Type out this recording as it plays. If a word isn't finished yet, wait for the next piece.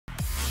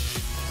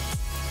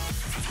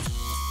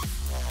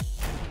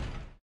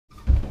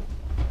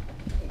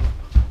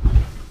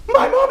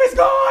is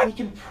gone! We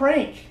can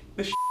prank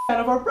the shit out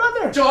of our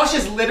brother. Josh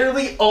is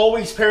literally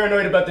always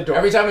paranoid about the door.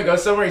 Every time we go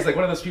somewhere, he's like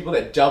one of those people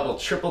that double,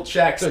 triple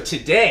check. So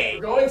today,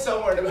 we're going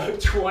somewhere in about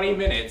 20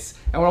 minutes,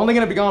 and we're only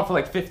gonna be gone for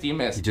like 15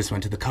 minutes. He just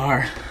went to the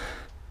car.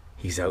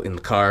 He's out in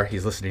the car,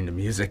 he's listening to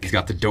music. He's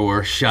got the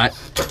door shut.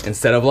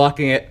 Instead of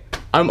locking it,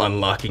 I'm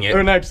unlocking it. We're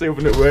gonna actually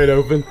open it wide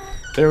open.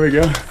 There we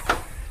go.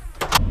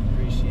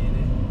 Appreciate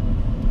it.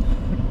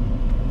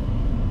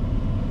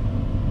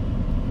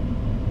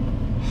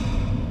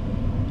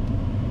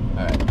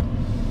 Alright.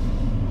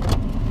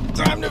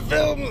 Time to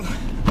film.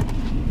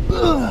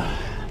 Ugh.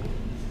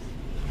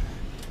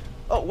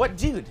 Oh, what,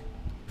 dude?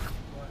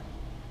 What?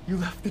 You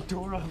left the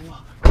door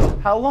unlocked.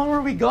 How long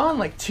were we gone?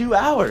 Like 2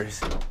 hours.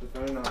 There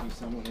better not be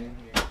someone in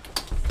here.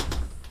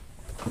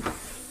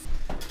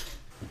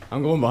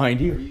 I'm going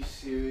behind you. Are you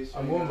serious?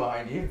 I'm going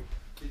behind you.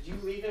 Did you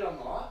leave it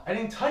unlocked? I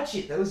didn't touch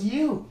it. That was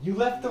you. You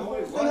left the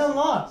whole thing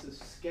unlocked.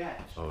 It's a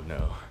sketch. Oh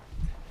no.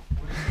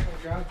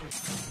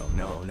 Oh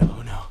no,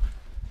 no, no.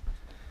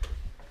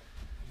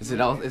 Is it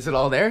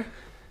all there?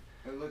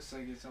 It looks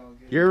like it's all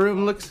good. Your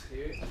room looks...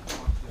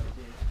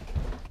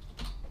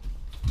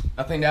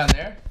 Nothing down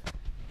there?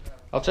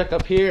 I'll check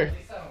up here. At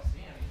least I don't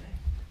see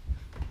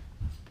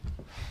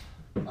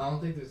anything. I don't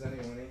think there's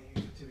anyone in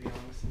here, to be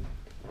honest with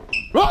you.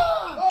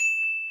 Ah!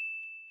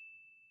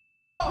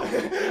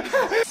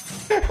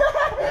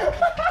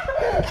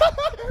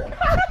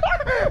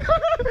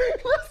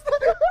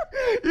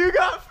 You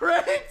got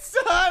pranked,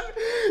 son!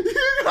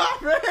 You got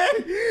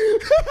pranked!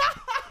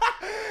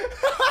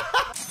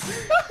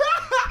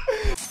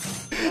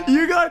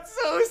 You got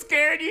so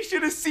scared, you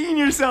should have seen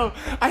yourself.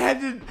 I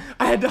had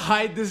to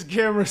hide this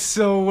camera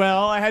so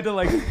well. I had to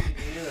like... You do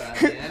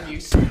that, man. You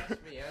stressed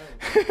me out.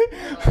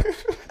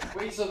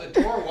 Wait, so the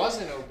door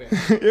wasn't open?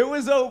 It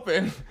was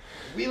open.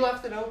 We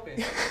left it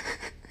open.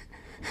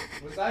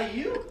 Was that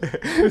you?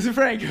 It was a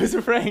prank. It was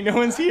a prank. No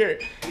one's here.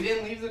 You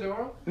didn't leave the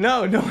door open?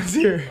 No, no one's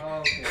here. Oh,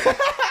 okay.